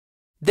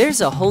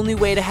There's a whole new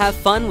way to have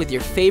fun with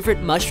your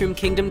favorite Mushroom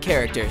Kingdom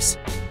characters.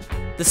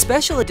 The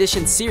Special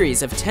Edition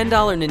series of $10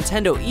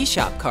 Nintendo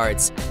eShop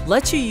cards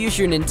lets you use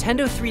your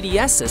Nintendo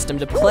 3DS system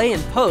to play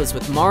and pose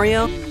with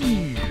Mario,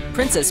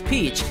 Princess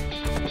Peach,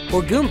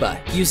 or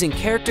Goomba using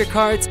character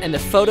cards and the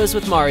Photos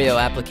with Mario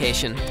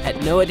application at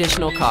no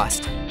additional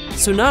cost.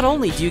 So not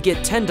only do you get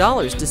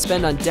 $10 to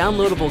spend on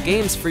downloadable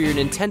games for your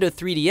Nintendo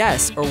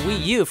 3DS or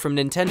Wii U from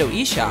Nintendo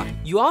eShop,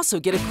 you also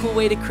get a cool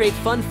way to create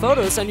fun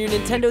photos on your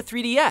Nintendo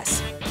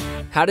 3DS.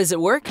 How does it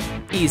work?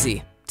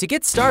 Easy. To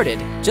get started,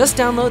 just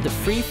download the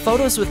free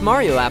Photos with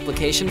Mario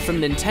application from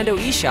Nintendo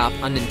eShop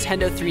on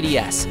Nintendo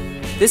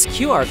 3DS. This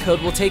QR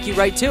code will take you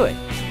right to it.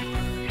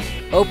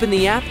 Open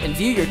the app and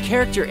view your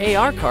character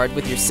AR card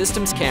with your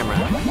system's camera.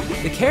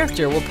 The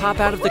character will pop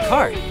out of the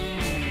card.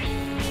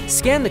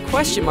 Scan the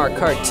question mark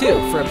card too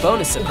for a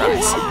bonus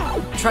surprise.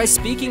 Try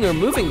speaking or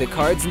moving the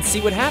cards and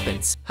see what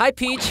happens. Hi,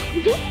 Peach!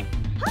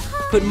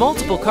 Put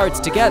multiple cards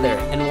together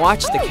and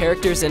watch the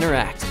characters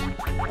interact.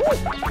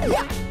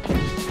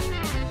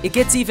 It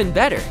gets even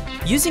better.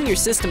 Using your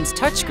system's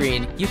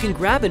touchscreen, you can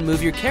grab and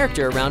move your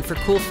character around for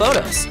cool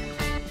photos.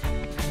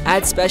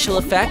 Add special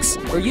effects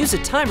or use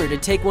a timer to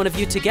take one of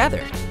you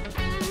together.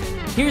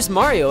 Here's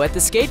Mario at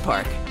the skate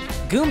park,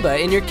 Goomba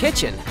in your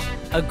kitchen,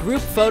 a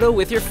group photo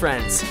with your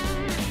friends.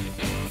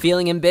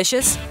 Feeling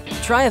ambitious?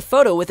 Try a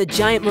photo with a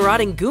giant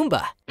marauding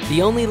Goomba.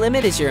 The only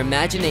limit is your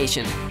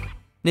imagination.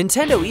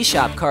 Nintendo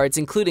eShop cards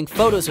including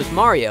Photos with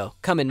Mario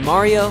come in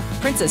Mario,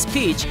 Princess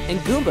Peach,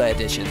 and Goomba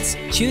editions.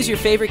 Choose your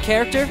favorite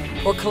character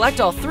or collect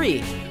all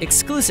three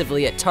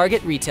exclusively at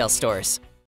Target retail stores.